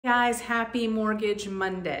Guys, happy Mortgage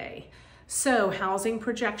Monday. So housing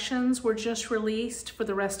projections were just released for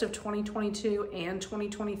the rest of 2022 and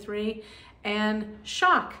 2023, and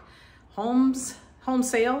shock, home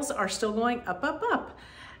sales are still going up, up, up.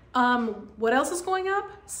 What else is going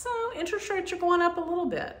up? So interest rates are going up a little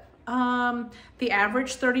bit. The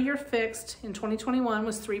average 30-year fixed in 2021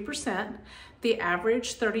 was 3%. The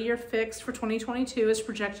average 30-year fixed for 2022 is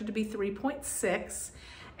projected to be 3.6,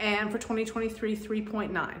 and for 2023,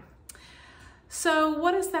 3.9. So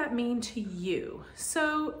what does that mean to you?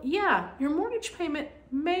 So yeah, your mortgage payment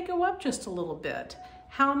may go up just a little bit.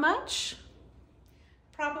 How much?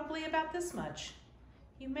 Probably about this much.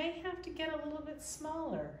 You may have to get a little bit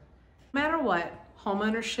smaller. No matter what,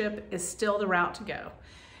 homeownership is still the route to go.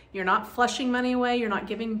 You're not flushing money away, you're not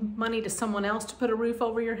giving money to someone else to put a roof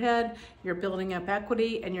over your head, you're building up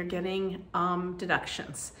equity and you're getting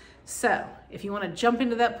deductions. So if you want to jump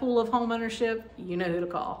into that pool of homeownership, you know who to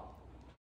call.